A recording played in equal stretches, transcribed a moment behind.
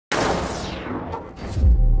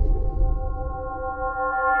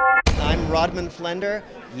Rodman Flender.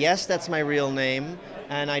 Yes, that's my real name,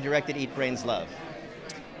 and I directed Eat Brains Love.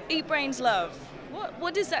 Eat Brains Love.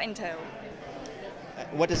 What does that entail?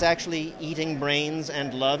 What does actually eating brains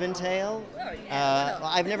and love entail? Oh, yeah,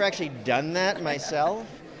 I've never actually done that myself,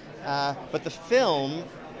 but the film,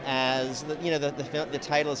 as the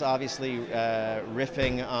title is obviously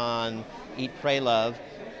riffing on Eat, Pray, Love,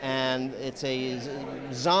 and it's a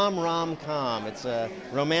zom-rom-com. It's a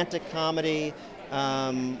romantic comedy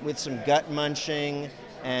with some gut munching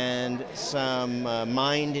and some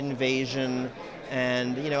mind invasion.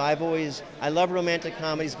 And I love romantic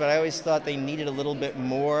comedies, but I always thought they needed a little bit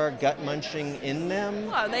more gut munching in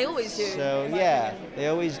them. Oh, they always do. So yeah, they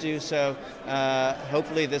always do. So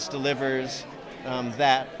hopefully this delivers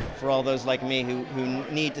that for all those like me who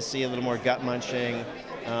need to see a little more gut munching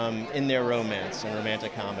in their romance and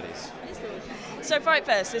romantic comedies. So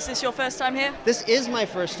Frightfest, is this your first time here? This is my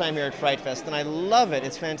first time here at Frightfest, and I love it.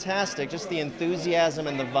 It's fantastic. Just the enthusiasm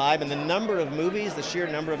and the vibe and the number of movies, the sheer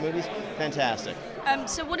number of movies, fantastic.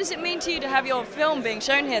 So what does it mean to you to have your film being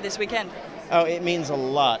shown here this weekend? Oh, it means a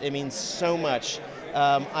lot. It means so much.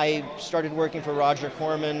 I started working for Roger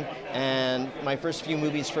Corman, and my first few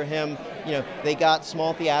movies for him, they got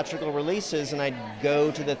small theatrical releases, and I'd go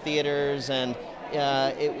to the theaters, and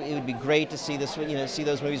it would be great to see see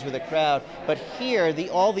those movies with a crowd. But here,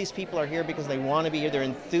 all these people are here because they want to be here. They're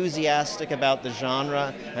enthusiastic about the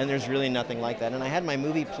genre, and there's really nothing like that. And I had my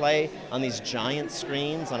movie play on these giant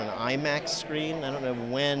screens, on an IMAX screen. I don't know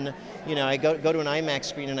when. I go to an IMAX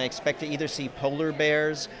screen and I expect to either see polar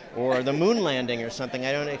bears or the moon landing or something.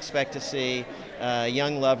 I don't expect to see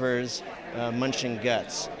young lovers munching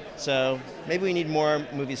guts. So maybe we need more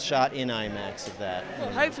movies shot in IMAX of that.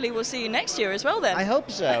 Well, hopefully we'll see you next year as well then. I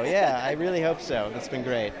hope so, yeah. I really hope so. It's been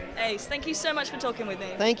great. Ace, thank you so much for talking with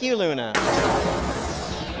me. Thank you, Luna.